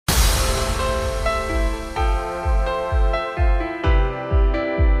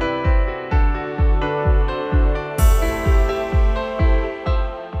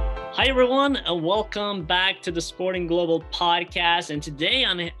everyone, and welcome back to the Sporting Global podcast. And today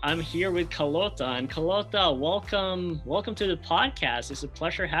I'm here with Carlota. And Carlota, welcome to the podcast. It's a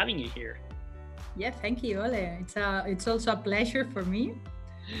pleasure having you here. Yeah, thank you, Ole. It's also a pleasure for me,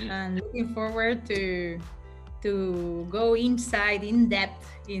 and looking forward to go in depth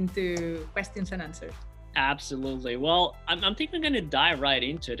into questions and answers. Absolutely. Well, I'm thinking I'm going to dive right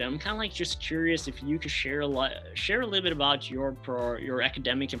into it. I'm kind of like just curious if you could share a little bit about your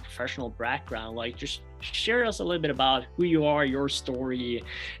academic and professional background. Like, just share us a little bit about who you are, your story,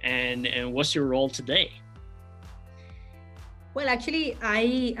 and what's your role today. Well, actually,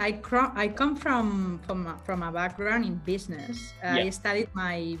 I come from a background in business. I studied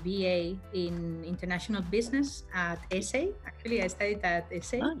my BA in international business at ESE. Actually, I studied at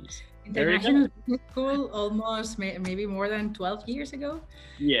ESE. Nice. International Business School almost maybe more than 12 years ago.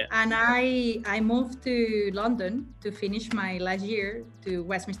 Yeah. And I moved to London to finish my last year to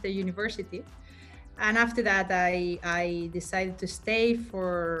Westminster University. And after that, I decided to stay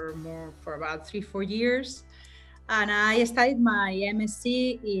for about 3-4 years. And I studied my MSc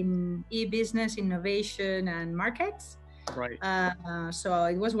in e-business, innovation, and markets. Right. So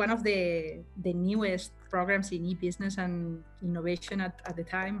it was one of the newest programs in e-business and innovation at the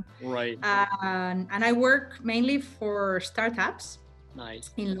time. Right. And I work mainly for startups.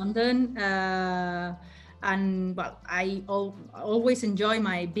 Nice. In London. And well, I always enjoy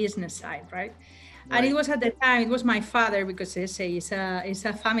my business side, right? And it was at the time, it was my father, because it's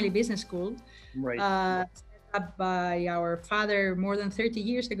a family business school. Right. Set up by our father more than 30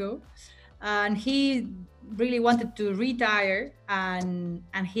 years ago. And he really wanted to retire, and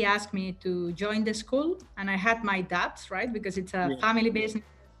he asked me to join the school. And I had my doubts, right? Because it's a family business.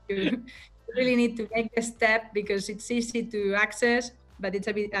 You really need to make the step because it's easy to access, but it's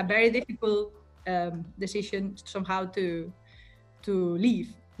a very difficult decision somehow to leave.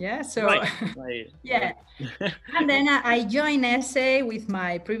 Yeah. So right. Yeah. And then I joined ESE with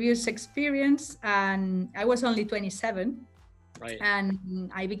my previous experience, and I was only 27. Right. And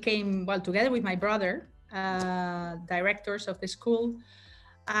I became, together with my brother, directors of the school.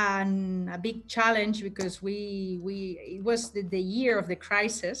 And a big challenge because it was the year of the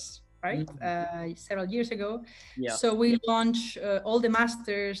crisis, right? Mm-hmm. Several years ago. Yeah. So we launched all the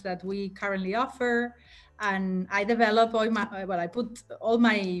masters that we currently offer. And I developed I put all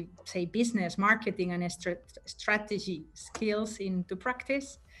my, say, business, marketing, and strategy skills into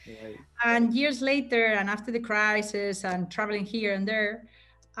practice. Right. And years later, and after the crisis and traveling here and there,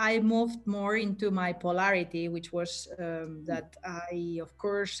 I moved more into my polarity, which was that of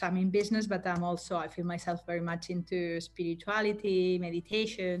course, I'm in business, but I feel myself very much into spirituality,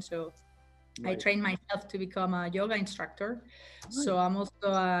 meditation. So I trained myself to become a yoga instructor. So I'm also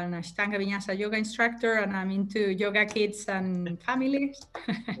an Ashtanga Vinyasa yoga instructor, and I'm into yoga kids and families.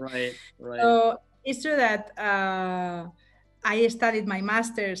 Right. So it's true that I studied my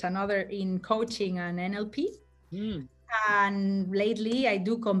master's and other in coaching and NLP. And lately I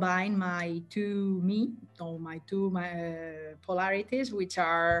do combine my two polarities, which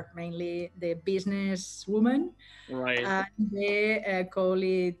are mainly the business woman. Right. And they call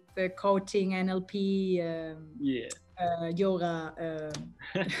it the coaching NLP yoga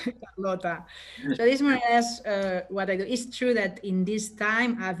Carlota. So this more or less what I do. It's true that in this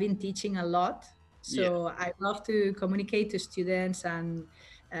time I've been teaching a lot. So I love to communicate to students and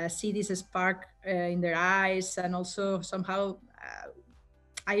see this spark in their eyes. And also somehow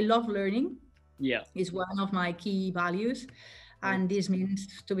I love learning. Yeah. It's one of my key values. And this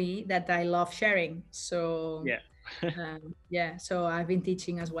means to me that I love sharing. So so I've been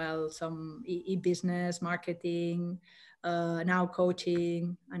teaching as well some e-business, marketing, now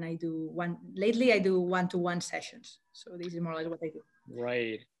coaching, and I do one-to-one sessions. So this is more or less what I do.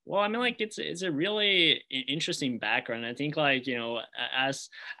 Right. Well, I mean, like it's a really interesting background. I think, like, as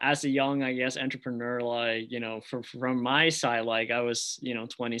a young, I guess, entrepreneur, like, from my side, like I was,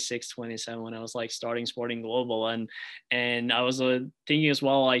 26, 27 when I was like starting Sporting Global, and I was thinking as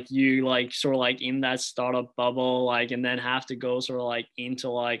well, like you, like sort of like in that startup bubble, like, and then have to go sort of like into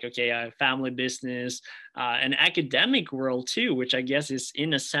like, okay, I have family business, an academic world too, which I guess is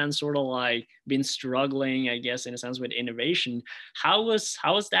in a sense sort of like been struggling, I guess, in a sense with innovation. How was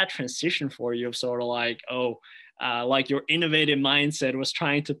that transition for you of sort of like, like your innovative mindset was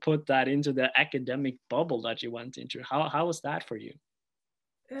trying to put that into the academic bubble that you went into? How was that for you?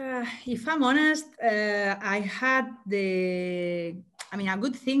 If I'm honest, I had a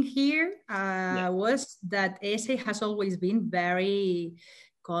good thing here was that ESE has always been very,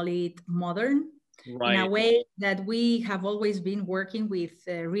 call it modern, in a way that we have always been working with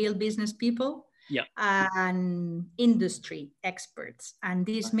real business people. Yeah. and industry experts. And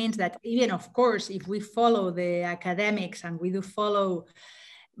this means that even, of course, if we follow the academics and we do follow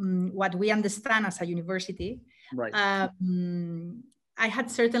what we understand as a university, Right. I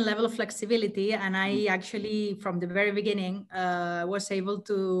had certain level of flexibility, and I actually, from the very beginning, was able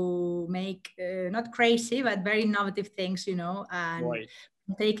to make not crazy, but very innovative things, you know, and Right.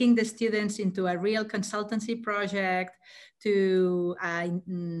 taking the students into a real consultancy project to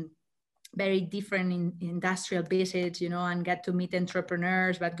very different industrial visits, you know, and get to meet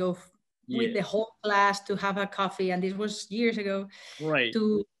entrepreneurs, but go with the whole class to have a coffee. And this was years ago. Right.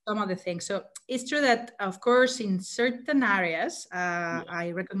 To some other things. So it's true that, of course, in certain areas,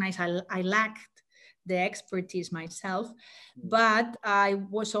 I recognize I lacked the expertise myself, but I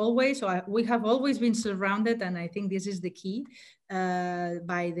was always, or we have always been surrounded, and I think this is the key,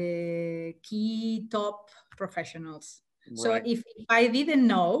 by the key top professionals. Right. So if I didn't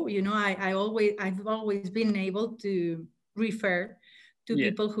know, you know, I've always been able to refer to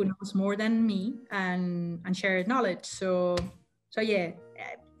people who knows more than me and share knowledge. So yeah,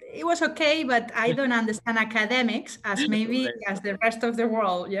 it was okay, but I don't understand academics as maybe as the rest of the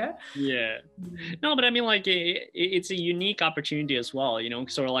world. Yeah. Yeah. No, but I mean, like, it's a unique opportunity as well, you know,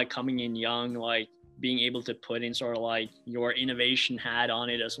 sort of like coming in young, like being able to put in sort of like your innovation hat on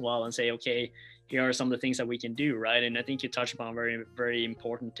it as well and say, okay, here are some of the things that we can do, right? And I think you touched upon very, very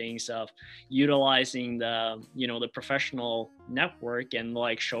important things of utilizing the, you know, the professional network and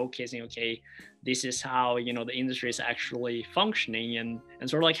like showcasing, okay, this is how, you know, the industry is actually functioning, and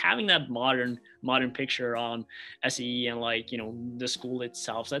sort of like having that modern picture on SEE and like, you know, the school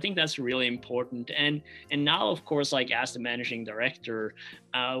itself. So I think that's really important. And now, of course, like as the managing director,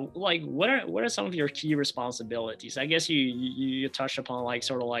 like what are some of your key responsibilities? I guess you touched upon like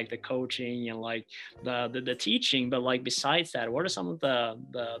sort of like the coaching and like the teaching, but like besides that, what are some of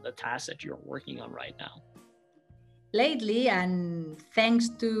the tasks that you're working on right now? Lately, and thanks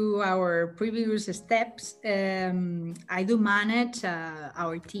to our previous steps, I do manage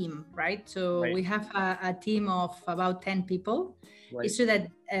our team, right? So we have a team of about 10 people. Right. It's true that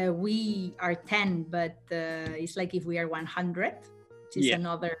we are 10, but it's like if we are 100, which is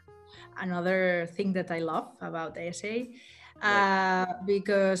another thing that I love about ASA.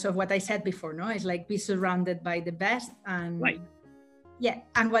 Because of what I said before, no? It's like be surrounded by the best. And yeah,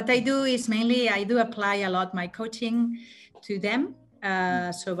 and what I do is mainly I do apply a lot my coaching to them.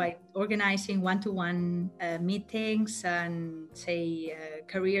 So by organizing one-to-one meetings and say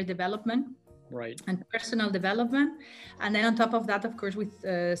career development, and personal development, and then on top of that, of course, with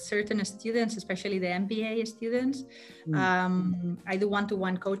certain students, especially the MBA students, I do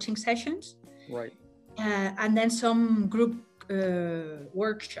one-to-one coaching sessions, and then some group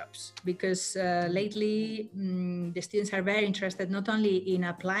workshops, because lately the students are very interested not only in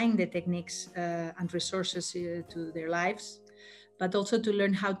applying the techniques and resources to their lives, but also to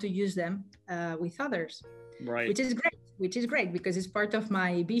learn how to use them with others, which is great because it's part of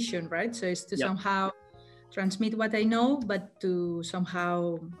my vision, right? So it's to somehow transmit what I know, but to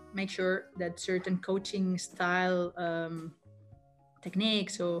somehow make sure that certain coaching style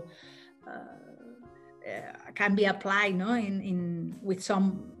techniques or can be applied, no, in with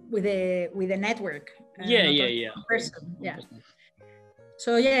a network. Person. Yeah.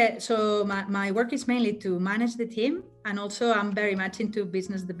 So my work is mainly to manage the team, and also I'm very much into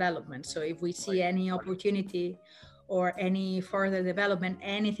business development. So if we see any opportunity or any further development,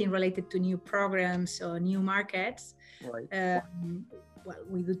 anything related to new programs or new markets, well,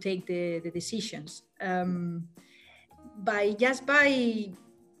 we do take the decisions. By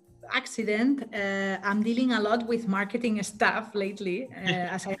accident, I'm dealing a lot with marketing stuff lately,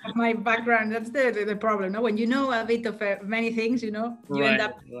 as I have my background. That's the problem, no? When you know a bit of many things, you know, you end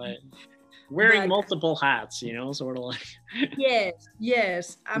up wearing multiple hats, you know, sort of like.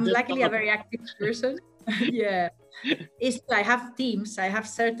 Yes, I'm luckily a very active person. Yeah, I have teams. I have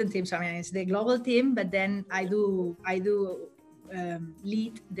certain teams. I mean, it's the global team, but then I do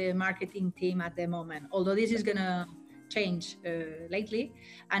lead the marketing team at the moment, although this is gonna change lately,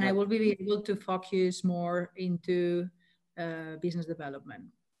 and I will be able to focus more into business development.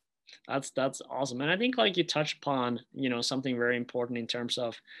 That's awesome. And I think like you touched upon, you know, something very important in terms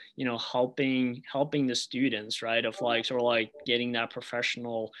of, you know, helping the students, right? Of like sort of like getting that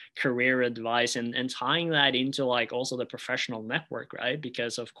professional career advice and tying that into like also the professional network, right?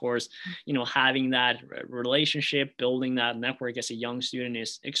 Because of course, you know, having that relationship, building that network as a young student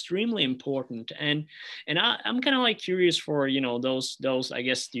is extremely important. And I'm kind of like curious for, you know, those I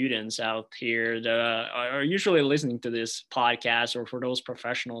guess students out here that are usually listening to this podcast, or for those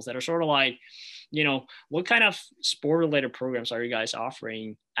professionals that are sort of like, what kind of sport related programs are you guys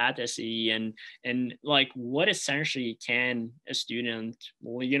offering at SE, and like what essentially can a student,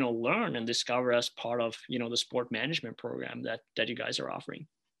 learn and discover as part of, the sport management program that you guys are offering?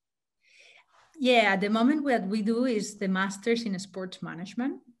 Yeah, at the moment what we do is the Masters in Sports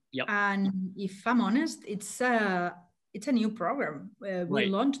Management. Yep. And if I'm honest, it's a new program. We Right.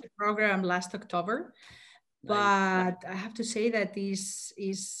 launched the program last October, Nice. but I have to say that this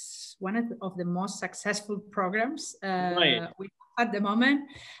is one of the most successful programs Right. we have at the moment.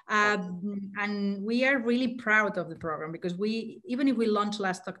 And we are really proud of the program because even if we launched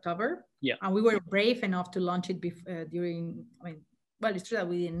last October, Yeah. and we were brave enough to launch it well, it's true that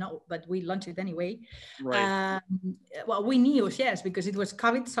we didn't know, but we launched it anyway. Right. Well, we knew, yes, because it was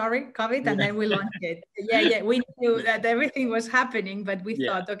COVID, and then we launched it. Yeah, we knew that everything was happening, but we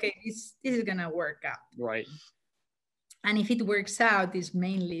thought, okay, this is gonna work out. Right. And if it works out, it's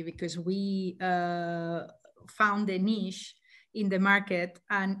mainly because we found a niche in the market,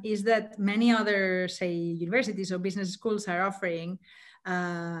 and is that many other, say, universities or business schools are offering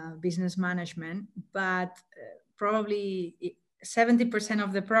business management, but probably 70%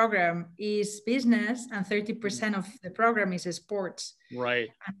 of the program is business and 30% of the program is sports.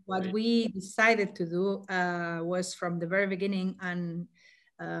 Right. And what we decided to do was from the very beginning and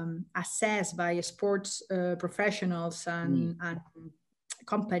assessed by sports professionals and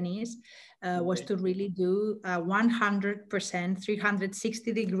companies was to really do a 100%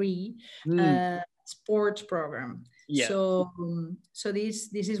 360-degree sports program. Yeah. So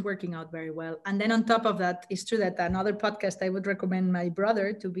this is working out very well. And then on top of that, it's true that another podcast I would recommend my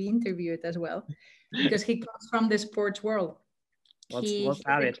brother to be interviewed as well, because he comes from the sports world. Let's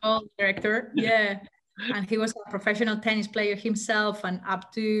have it. Director, yeah. And he was a professional tennis player himself, and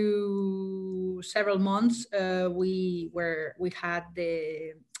up to several months, we had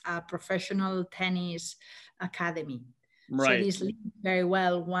the professional tennis academy. Right. So these link very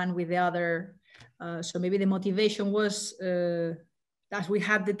well one with the other. So maybe the motivation was that we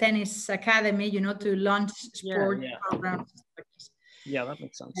had the tennis academy, to launch sport programs. Yeah, that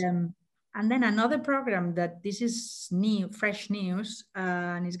makes sense. And then another program that this is new, fresh news,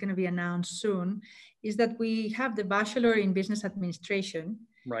 and is going to be announced soon, is that we have the Bachelor in Business Administration.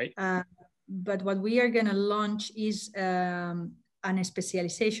 Right. But what we are going to launch is a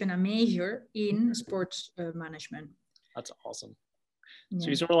specialization, a major in sports management. That's awesome. So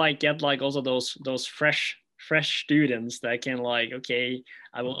you sort of like get like also those fresh students that can like, okay,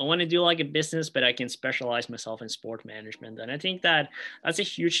 I want to do like a business, but I can specialize myself in sport management. And I think that's a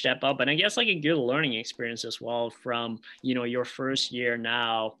huge step up, and I guess like a good learning experience as well from, your first year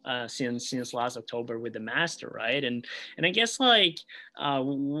now, since last October with the master, right? And I guess like,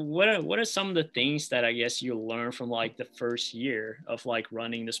 what are some of the things that I guess you learned from like the first year of like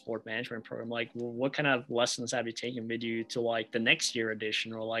running the sport management program? Like what kind of lessons have you taken with you to like the next year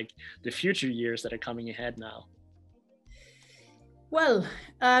edition or like the future years that are coming ahead now? Well,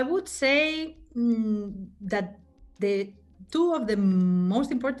 I would say that the two of the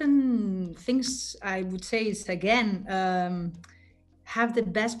most important things I would say is, again, have the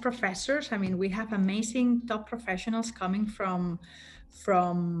best professors. I mean, we have amazing top professionals coming from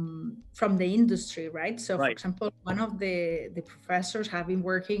the industry, right? So, for example, one of the professors have been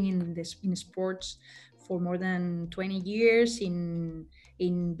working in sports for more than 20 years in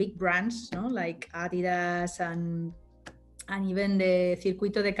big brands, like Adidas and even the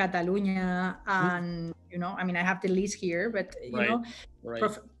Circuito de Catalunya, and I mean, I have the list here, but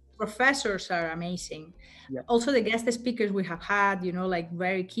professors are amazing. Yeah. Also, the guest speakers we have had, like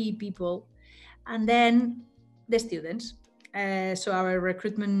very key people, and then the students. So our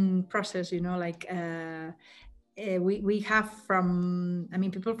recruitment process, we have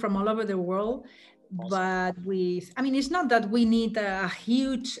people from all over the world. Awesome. But it's not that we need a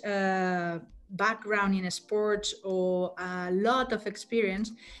huge background in sports or a lot of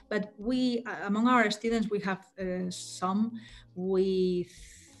experience, but we, among our students, we have some with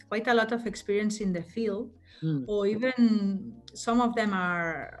quite a lot of experience in the field, or even some of them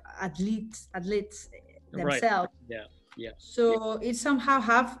are athletes themselves. Right. Yeah. So it somehow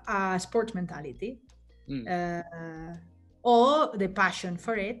have a sports mentality, or the passion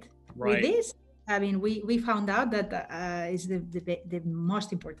for it. Right. With this, we found out that is the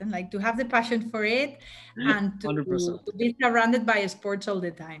most important, like to have the passion for it and to be surrounded by sports all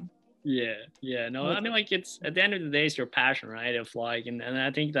the time. Yeah. No, it's at the end of the day, it's your passion, right? Of like, and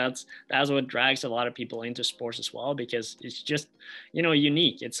I think that's what drags a lot of people into sports as well, because it's just,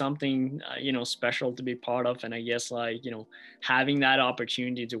 unique. It's something, special to be part of. And I guess like, having that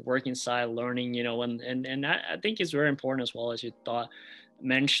opportunity to work inside, learning, and I think it's very important as well, as you thought,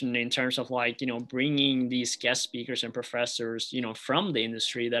 mentioned in terms of like, bringing these guest speakers and professors, from the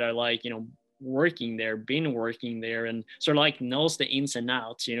industry that are like, working there, been working there, and sort of like knows the ins and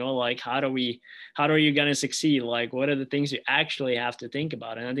outs, like how are you going to succeed? Like, what are the things you actually have to think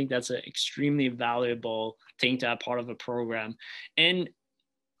about? And I think that's an extremely valuable thing to have part of a program. And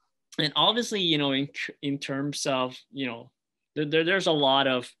obviously, in terms of, there's a lot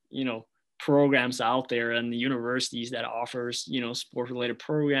of, programs out there and the universities that offers, sport related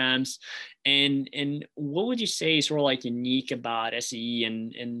programs. And what would you say is sort of like unique about SCE,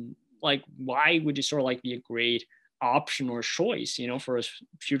 and like, why would you sort of like be a great option or choice, for a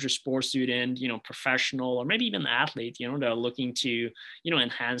future sports student, professional, or maybe even athlete, that are looking to,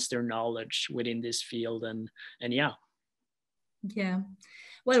 enhance their knowledge within this field? And yeah. Yeah.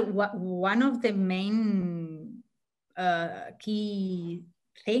 Well, one of the main key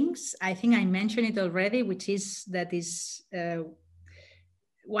things, I think I mentioned it already, which is that is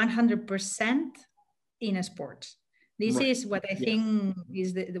 100% in sports. This Right. is what I think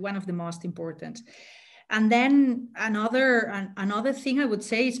is the one of the most important. And then another thing I would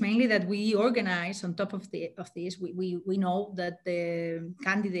say is mainly that we organize on top of this. We know that the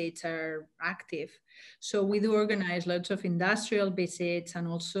candidates are active, so we do organize lots of industrial visits, and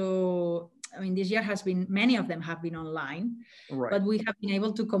also, I mean, this year has been, many of them have been online, Right. but we have been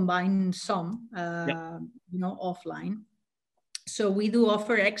able to combine some, Yep. offline. So we do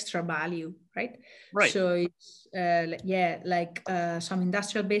offer extra value, right? Right. So it's like some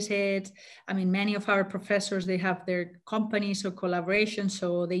industrial visits. I mean, many of our professors, they have their companies or collaborations,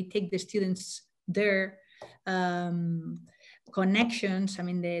 so they take the students there. Connections, I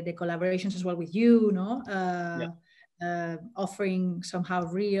mean, the collaborations as well with you, no? Offering somehow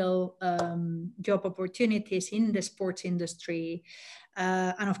real job opportunities in the sports industry.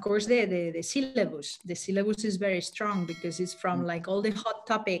 And of course, the syllabus. The syllabus is very strong because it's from like all the hot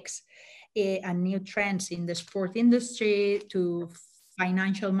topics and new trends in the sport industry to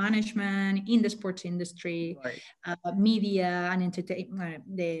financial management in the sports industry, Right. Media and entertainment,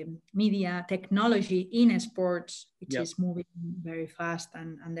 the media technology in sports, which is moving very fast,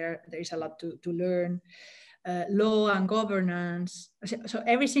 and there is a lot to learn. Law and governance. So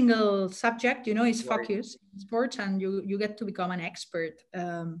every single subject, is focused in sports, and you get to become an expert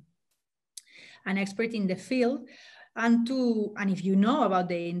in the field. And if you know about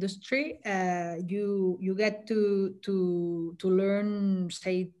the industry, you get to learn,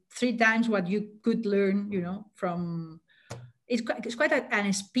 say, 3 times what you could learn, from. It's quite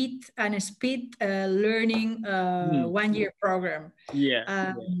an speed learning 1-year program.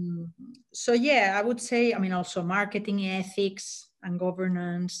 Yeah. So yeah, I would say, I mean, also marketing ethics and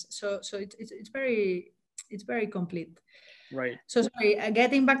governance. So it's very complete. Right. So sorry,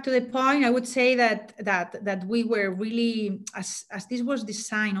 getting back to the point, I would say that we were really, as this was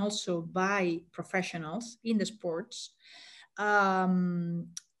designed also by professionals in the sports, it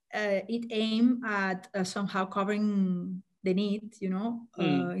aimed at somehow covering the need, in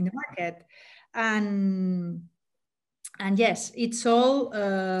the market. And yes, it's all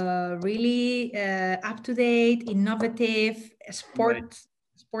really up to date, innovative, sport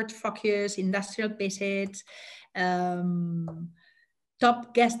focus, industrial visits,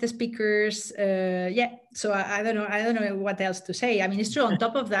 top guest speakers. So I don't know what else to say. I mean, it's true. On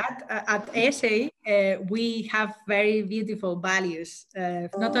top of that, at ASA, we have very beautiful values,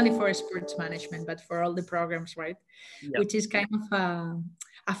 not only for sports management, but for all the programs, right? Which is kind of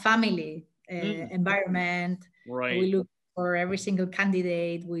a family environment. Right. We look for every single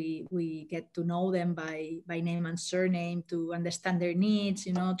candidate. We get to know them by name and surname to understand their needs,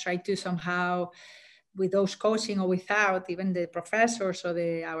 try to somehow, with those coaching or without, even the professors or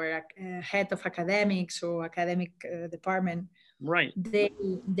our head of academics or academic department, right,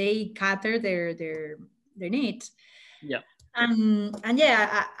 they cater their needs. Yeah. And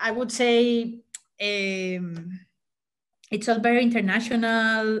yeah, I would say it's all very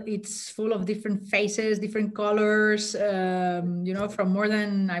international. It's full of different faces, different colors, from more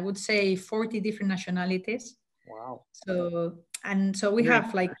than, I would say, 40 different nationalities. Wow. So we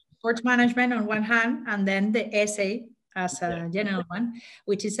have like sports management on one hand, and then the essay as a general one,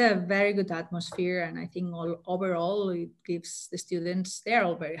 which is a very good atmosphere. And I think overall it gives the students, they're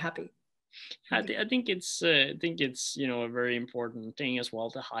all very happy. I think it's a very important thing as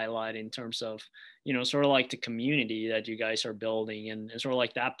well to highlight in terms of sort of like the community that you guys are building, and sort of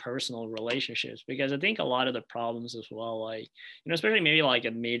like that personal relationships, because I think a lot of the problems as well, like especially maybe like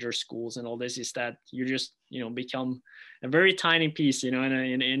at major schools and all this, is that you just become a very tiny piece in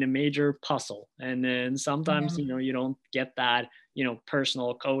a major puzzle, and then sometimes you don't get that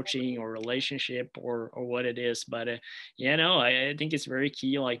personal coaching or relationship or what it is. But I think it's very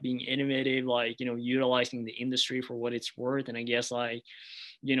key, like being innovative, like utilizing the industry for what it's worth, and I guess like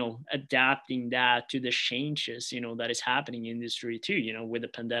adapting that to the changes that is happening in industry too, with the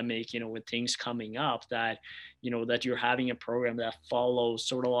pandemic, with things coming up, that that you're having a program that follows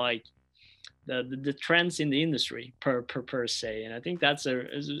sort of like the trends in the industry per se. And I think that's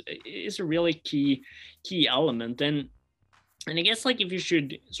is a really key element. And I guess like if you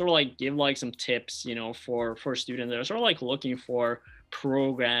should sort of like give like some tips for students that are sort of like looking for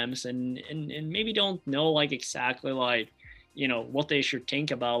programs and maybe don't know like exactly like what they should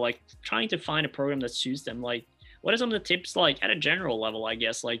think about, like trying to find a program that suits them, like what are some of the tips, like at a general level, I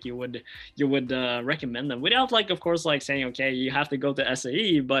guess, like you would recommend them, without like of course like saying okay you have to go to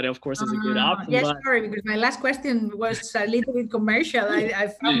SAE, but of course it's a good option. Yes, but... sorry, because my last question was a little bit commercial. I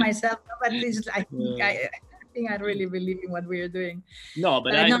found myself, but this, I think I really believe in what we are doing. No,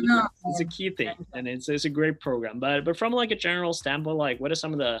 but it's a key thing, and it's a great program. But from like a general standpoint, like what are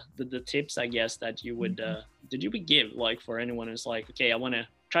some of the tips, I guess, that you would that you would give, like for anyone who's like, okay, I want to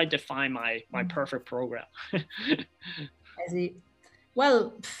try to find my perfect program? I see.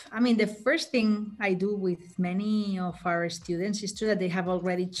 Well, I mean, the first thing I do with many of our students is true that they have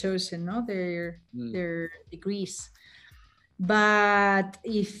already chosen their degrees. But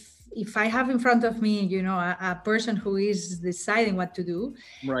if I have in front of me, a person who is deciding what to do,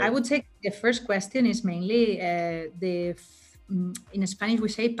 right. I would say the first question is mainly in Spanish we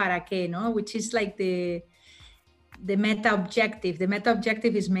say para qué, no? Which is like the meta objective. The meta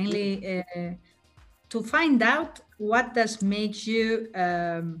objective is mainly to find out what does make you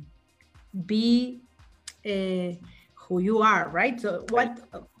be who you are, right? So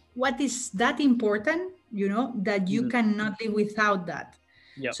what is that important, that you cannot live without that.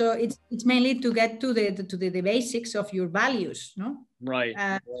 Yep. So it's mainly to get to the basics of your values, no? Right.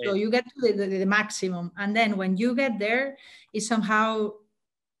 So you get to the maximum, and then when you get there, is somehow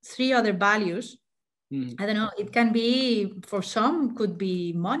 3 other values. I don't know. It can be, for some could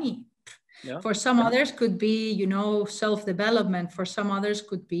be money. Yeah. For some others could be, self-development. For some others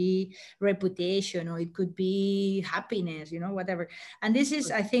could be reputation, or it could be happiness, whatever. And this is,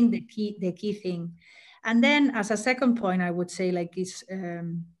 I think, the key thing. And then as a second point, I would say like is,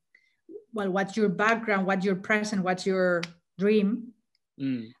 what's your background, what's your present, what's your dream?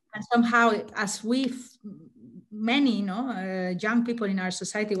 And somehow, as many young people in our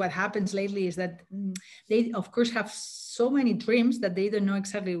society, what happens lately is that they of course have so many dreams that they don't know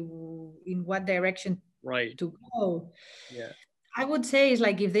exactly in what direction to go. Yeah, I would say is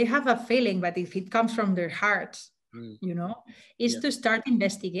like, if they have a feeling, but if it comes from their heart, is to start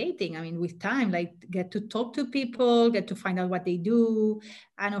investigating. I mean, with time, like get to talk to people, get to find out what they do.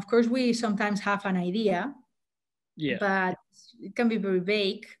 And of course we sometimes have an idea, but it can be very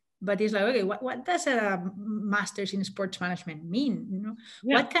vague. But it's like, okay, what does a master's in sports management mean?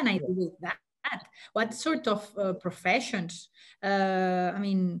 What can I do with that? What sort of professions? I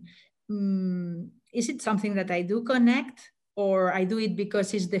mean, is it something that I do connect, or I do it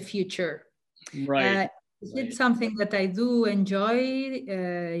because it's the future? Right. Is it something that I do enjoy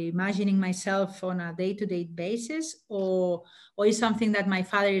imagining myself on a day-to-day basis, or is something that my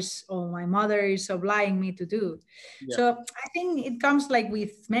father or my mother is obliging me to do? Yeah. So I think it comes like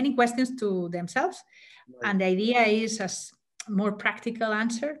with many questions to themselves. Right. And the idea is, as more practical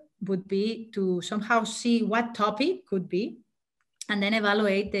answer would be to somehow see what topic could be, and then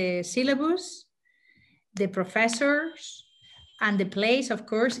evaluate the syllabus, the professors, and the place, of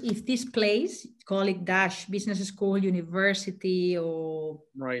course. If this place, call it dash business school, university, or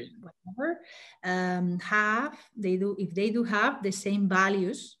whatever, if they do have the same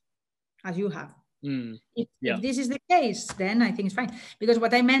values as you have. If this is the case, then I think it's fine. Because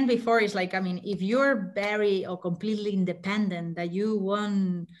what I meant before is like, I mean, if you're very or completely independent, that you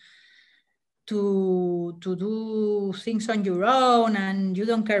want to do things on your own and you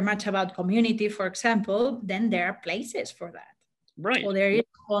don't care much about community, for example, then there are places for that. Right. Or there is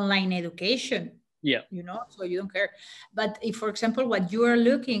online education. Yeah. So you don't care. But if, for example, what you are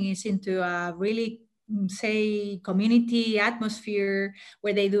looking is into a really, say, community atmosphere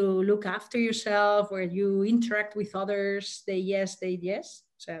where they do look after yourself, where you interact with others, they yes,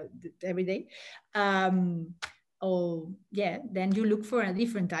 so every day. Then you look for a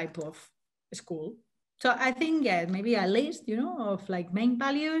different type of school. So I think, maybe a list, of like main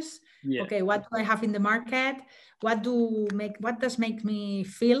values. Yeah. Okay, what do I have in the market? What does make me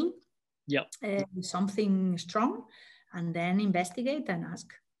feel something strong? And then investigate and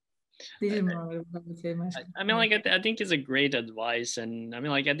ask. This is more what I would say I mean, like, I think it's a great advice, and I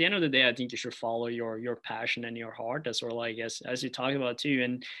mean, like, at the end of the day, I think you should follow your passion and your heart. That's sort of like as you talk about too,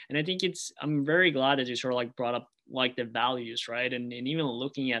 and I think I'm very glad that you sort of like brought up like the values, right? And even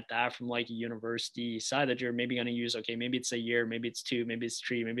looking at that from like a university side, that you're maybe going to use, okay, maybe it's a year, maybe it's two, maybe it's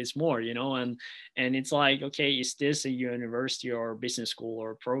three, maybe it's more, you know, and it's like, okay, is this a university or business school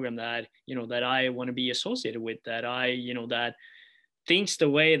or program that, you know, that I want to be associated with, that I, you know, that thinks the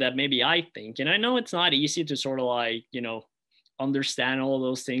way that maybe I think. And I know it's not easy to sort of like, you know, understand all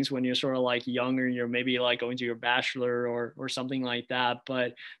those things when you're sort of like younger, you're maybe like going to your bachelor or something like that.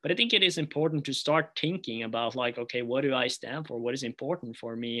 But I think it is important to start thinking about like, okay, what do I stand for? What is important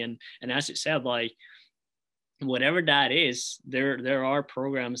for me? And as you said, like, whatever that is, there are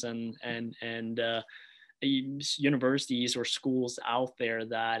programs and universities or schools out there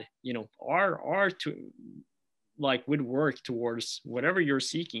that, you know, are to like would work towards whatever you're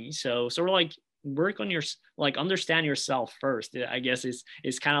seeking. So sort of like work on your, like, understand yourself first, I guess is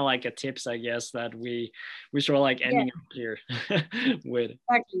kind of like a tips, I guess, that we sort of like ending up here with.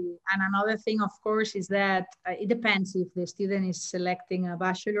 Exactly. And another thing, of course, is that it depends if the student is selecting a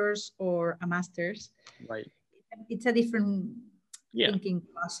bachelor's or a master's. Right. It's a different thinking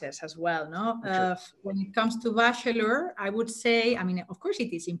process as well, no? Sure. When it comes to bachelor, I would say, I mean, of course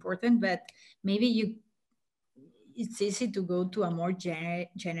it is important, but maybe it's easy to go to a more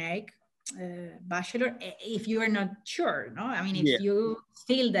generic bachelor if you are not sure, no? I mean, if you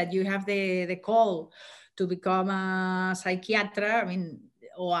feel that you have the call to become a psychiatrist, I mean,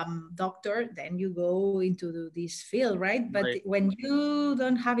 or a doctor, then you go into this field, right? But when you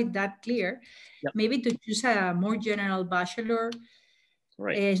don't have it that clear, maybe to choose a more general bachelor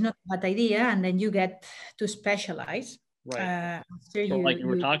is not a bad idea, and then you get to specialize. Right. So like you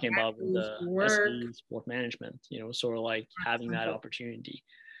were talking about with the SE, sport management, you know, sort of like having that opportunity.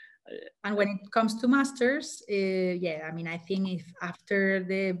 And when it comes to masters, I mean, I think if after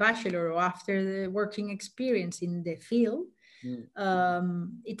the bachelor or after the working experience in the field,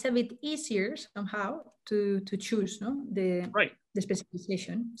 it's a bit easier somehow to choose, no, the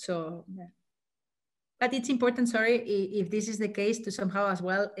specialization. So, but it's important, sorry, if this is the case, to somehow as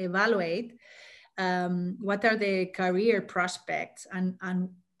well evaluate what are the career prospects and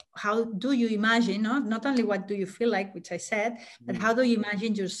how do you imagine, no? Not only what do you feel like, which I said, but how do you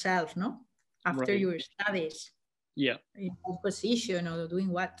imagine yourself, no? After your studies. Yeah. In what position or doing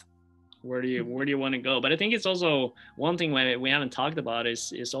what? Where do you want to go? But I think it's also one thing we haven't talked about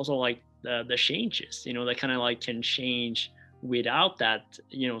is also like the changes, you know, that kind of like can change without that,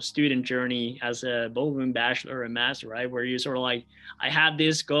 you know, student journey as a both in bachelor and master, right? Where you sort of like, I have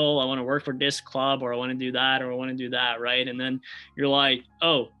this goal, I want to work for this club, or I want to do that, or I want to do that, right? And then you're like,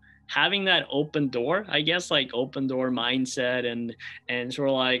 oh, having that open door, I guess, like open door mindset and sort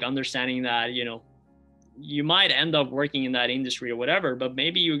of like understanding that, you know, you might end up working in that industry or whatever, but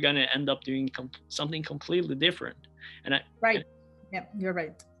maybe you're going to end up doing something completely different. And yeah, you're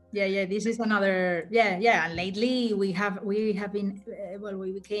right. Yeah, this is another, and lately we have been,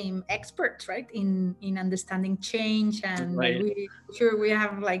 we became experts, right, in understanding change, and we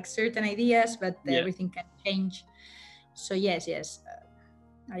have like certain ideas, but everything can change. So yes,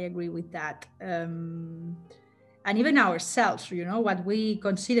 I agree with that. And even ourselves, you know, what we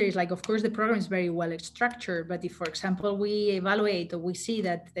consider is like, of course, the program is very well structured, but if, for example, we evaluate or we see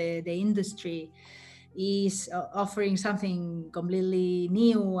that the industry is offering something completely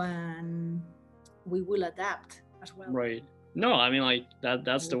new, and we will adapt as well. Right. No, I mean, like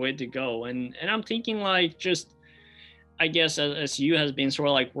that's the way to go. And I'm thinking like, just, I guess as you has been sort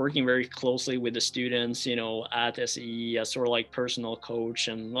of like working very closely with the students, you know, at SE as sort of like personal coach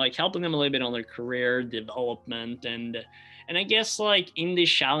and like helping them a little bit on their career development and I guess like in this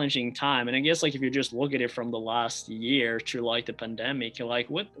challenging time, and I guess like if you just look at it from the last year to like the pandemic, like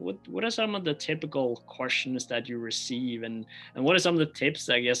what are some of the typical questions that you receive, and what are some of the tips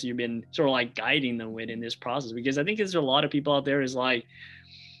I guess you've been sort of like guiding them with in this process? Because I think there's a lot of people out there is like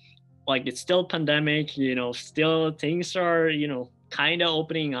it's still pandemic, you know, still things are, you know, kind of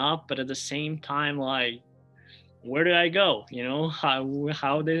opening up, but at the same time, like, where do I go? You know, how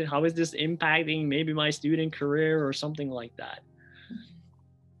is this impacting maybe my student career or something like that?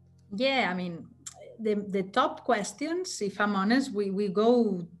 Yeah, I mean, the top questions, if I'm honest, we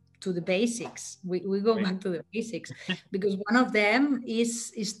go to the basics. We go back to the basics because one of them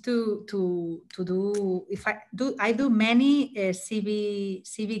is to do, if I do many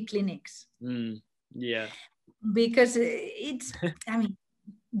CV clinics. Yeah. Because it's, I mean,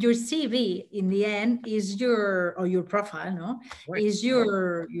 your CV in the end is your profile, no? Is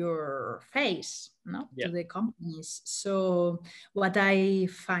your face. no, Yeah. to the companies. So what I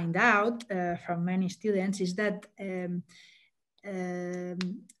find out from many students is that um,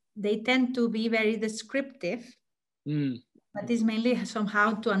 they tend to be very descriptive, but it's mainly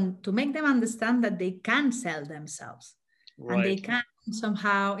somehow to make them understand that they can sell themselves, and they Right. can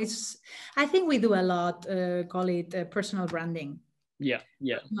somehow. I think we do a lot, call it personal branding. Yeah.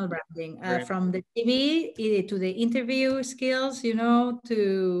 Yeah. Personal branding, Very from the TV to the interview skills, yes,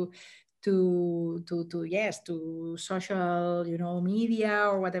 to social, media,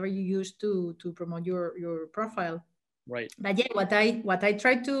 or whatever you use to promote your profile. right. But yeah, what I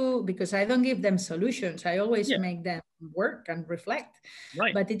try to, because I don't give them solutions, I always Yeah. make them work and reflect.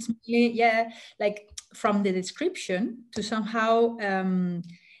 Right. But it's mainly, like from the description to somehow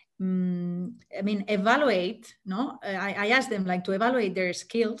evaluate. No, I ask them like to evaluate their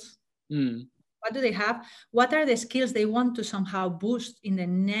skills. What do they have? What are the skills they want to somehow boost in the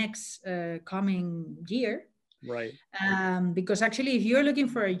next coming year? Right. Because actually, if you're looking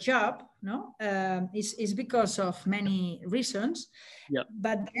for a job, no, it's because of many reasons. Yep.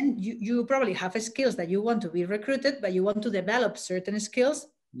 But then you probably have skills that you want to be recruited, but you want to develop certain skills.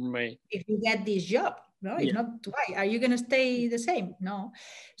 Right. If you get this job, no, if not, why are you going to stay the same? No.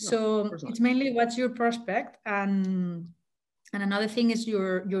 So it's mainly what's your prospect, and another thing is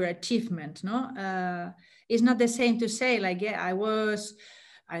your achievement. No, it's not the same to say like, yeah, I was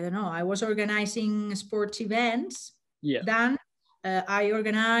organizing sports events. Yeah. Then I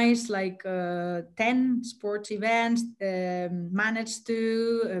organized like 10 sports events, managed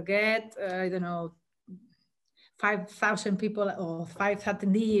to get, 5,000 people or 5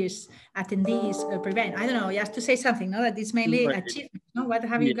 attendees per event. I don't know, just to say something, no, that it's mainly Right. achievement. No, what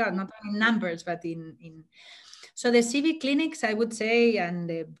have you got? Not only numbers, but in so the CV clinics, I would say, and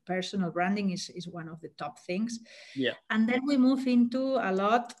the personal branding is one of the top things. Yeah. And then we move into a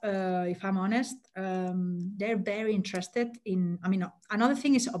lot, if I'm honest, they're very interested in, another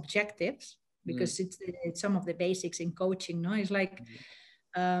thing is objectives, because it's some of the basics in coaching, no? It's like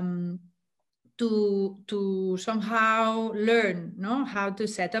to somehow learn, no, how to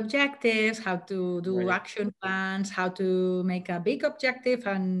set objectives, how to do action plans, how to make a big objective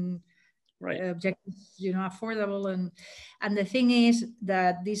and objectives, affordable, and the thing is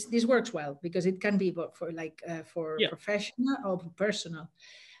that this works well because it can be for professional or personal.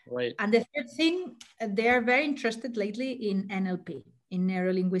 Right. And the third thing, they are very interested lately in NLP, in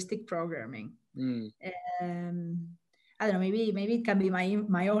neuro-linguistic programming. I don't know, maybe it can be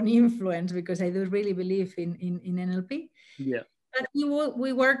my own influence, because I do really believe in NLP. Yeah. But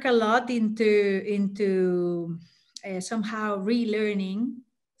we work a lot into somehow relearning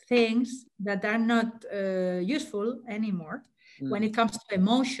things that are not useful anymore. When it comes to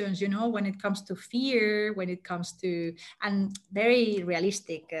emotions, when it comes to fear, when it comes to, and very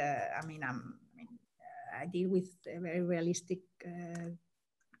realistic. I deal with very realistic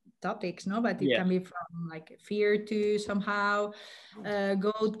topics, no, but it can be from like fear to somehow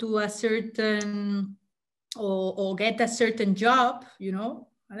go to a certain or get a certain job. I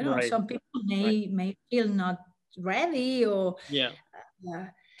don't know. Some people may feel not ready, or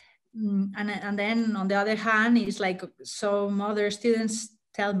and then on the other hand, it's like some other students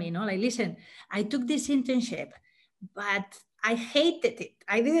tell me, like, listen, I took this internship, but I hated it.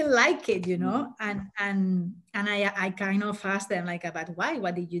 I didn't like it, and I kind of asked them like, about why?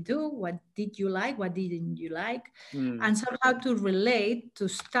 What did you do? What did you like? What didn't you like? And somehow to relate to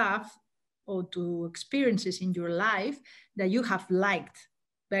stuff or to experiences in your life that you have liked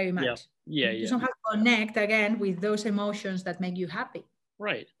very much. To somehow connect again with those emotions that make you happy.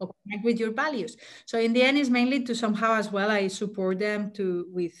 Right. Or connect with your values. So in the end, it's mainly to somehow as well, I support them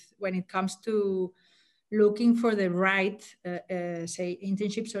when it comes to looking for the right, say,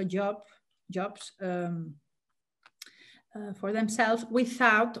 internships or jobs for themselves,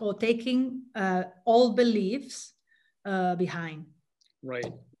 without or taking all beliefs behind.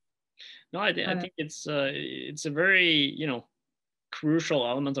 Right. No, I think it's a very, crucial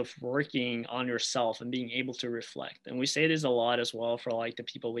element of working on yourself and being able to reflect. And we say this a lot as well for like the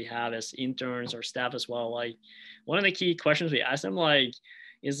people we have as interns or staff as well. Like one of the key questions we ask them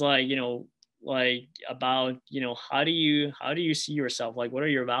is like about, how do you see yourself? Like, what are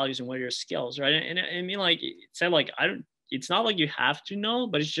your values and what are your skills? Right. And I mean, like it said, like, it's not like you have to know,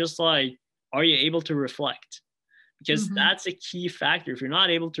 but it's just like, are you able to reflect? Because that's a key factor. If you're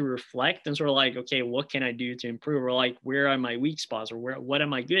not able to reflect and sort of like, okay, what can I do to improve? Or like, where are my weak spots, or what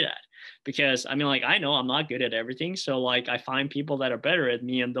am I good at? because I mean, like, I know I'm not good at everything. So like I find people that are better at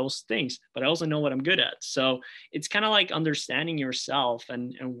me in those things, but I also know what I'm good at. So it's kind of like understanding yourself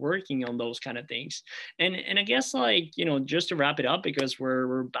and working on those kind of things. And I guess, like, you know, just to wrap it up, because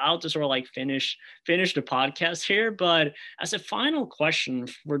we're about to sort of like finish the podcast here, but as a final question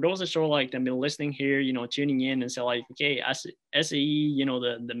for those that sort of like that been listening here, you know, tuning in and say like, okay, as SAE, you know,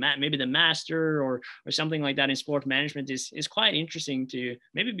 maybe the master or something like that in sport management is quite interesting to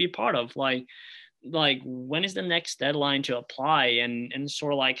maybe be part of. Like when is the next deadline to apply, and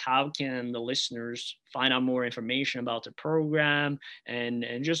sort of like how can the listeners find out more information about the program and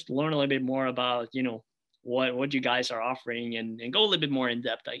just learn a little bit more about, you know, what you guys are offering and go a little bit more in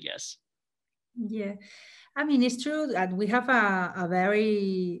depth, I guess. Yeah, I mean, it's true that we have a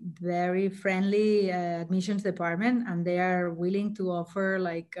very, very friendly admissions department, and they are willing to offer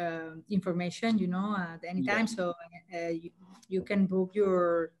like information, you know, at any time. Yeah. So you can book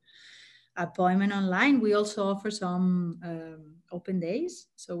your appointment online. We also offer some open days.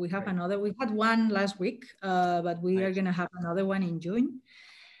 So we have we had one last week, but we are going to have another one in June.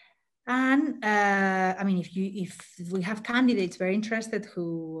 And I mean, if we have candidates very interested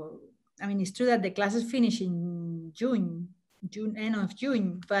who, I mean, it's true that the classes finish in June, end of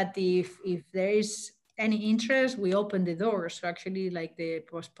June. But if there is any interest, we open the doors. So actually, like the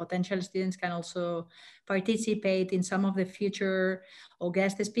potential students can also participate in some of the future or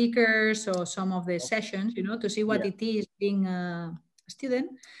guest speakers or some of the sessions, you know, to see what it is being a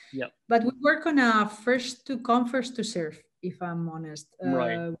student. Yeah. But we work on a first to come, first to serve, if I'm honest.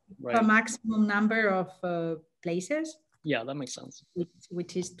 Right. A maximum number of places. Yeah, that makes sense.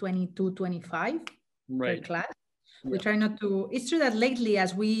 Which is 22, 25 per class. Yeah. We try not to, it's true that lately,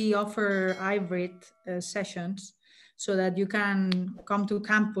 as we offer hybrid sessions so that you can come to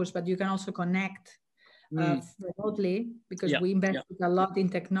campus, but you can also connect remotely, because we invested a lot in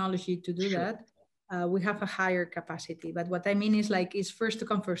technology to do that. We have a higher capacity, but what I mean is like, it's first to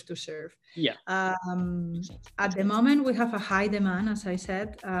come, first to serve. Yeah. At the moment, we have a high demand, as I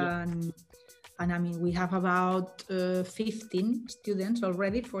said, and I mean, we have about 15 students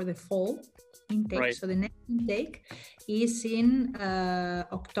already for the fall intake. Right. So the next intake is in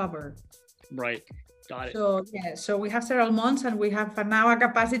October. Right. Got it. So yeah, so we have several months, and we have now a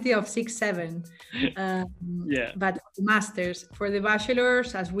capacity of 6-7. But masters, for the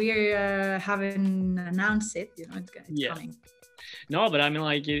bachelors, as we haven't announced it, you know, it's coming. No, but I mean,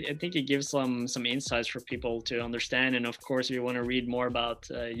 like, I think it gives some insights for people to understand. And of course, if you want to read more about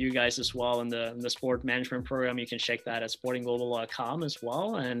you guys as well in the sport management program, you can check that at sportingglobal.com as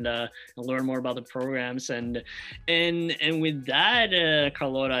well, and learn more about the programs. And with that,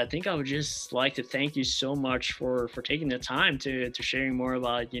 Carlota, I think I would just like to thank you so much for taking the time to sharing more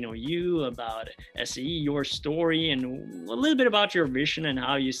about, you know, you, about SAE, your story, and a little bit about your vision and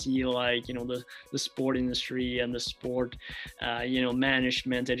how you see, like, you know, the sport industry and the sport you know,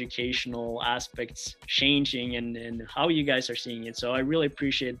 management, educational aspects changing, and how you guys are seeing it. So I really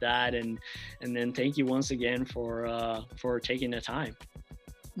appreciate that, and then thank you once again for taking the time.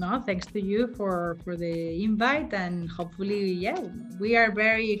 No, thanks to you for the invite, and hopefully, we are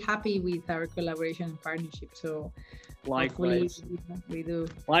very happy with our collaboration and partnership. So likewise, we do.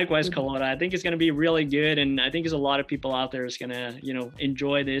 Likewise, Carlota. I think it's going to be really good, and I think there's a lot of people out there is going to, you know,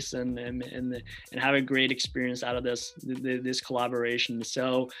 enjoy this and have a great experience out of this collaboration.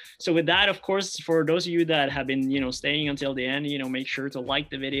 So with that, of course, for those of you that have been, you know, staying until the end, you know, make sure to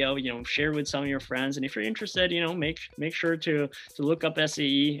like the video, you know, share with some of your friends, and if you're interested, you know, make sure to look up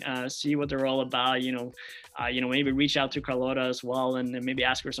SAE, see what they're all about, you know, maybe reach out to Carlota as well, and maybe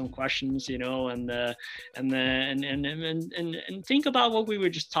ask her some questions, you know, and think about what we were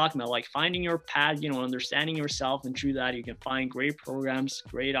just talking about, like finding your path, you know, understanding yourself, and through that you can find great programs,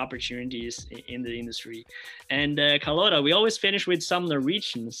 great opportunities in the industry. And Carlota, we always finish with some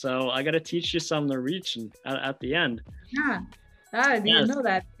Norwegian, so I got to teach you some Norwegian at the end. I didn't know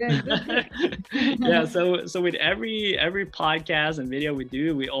that. Yeah, so with every podcast and video we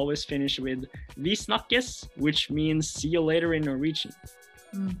do, we always finish with "Vi snakkes," which means "see you later" in Norwegian.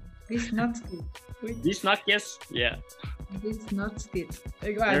 Vi snakkes. Vi snakkes, yeah. Vi snakkes.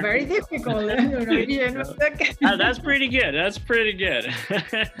 Very difficult. That's pretty good. That's pretty good.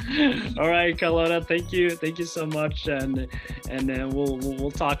 All right, Carlota, thank you so much, and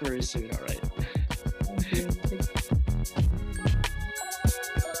we'll talk very soon. All right. Thank you.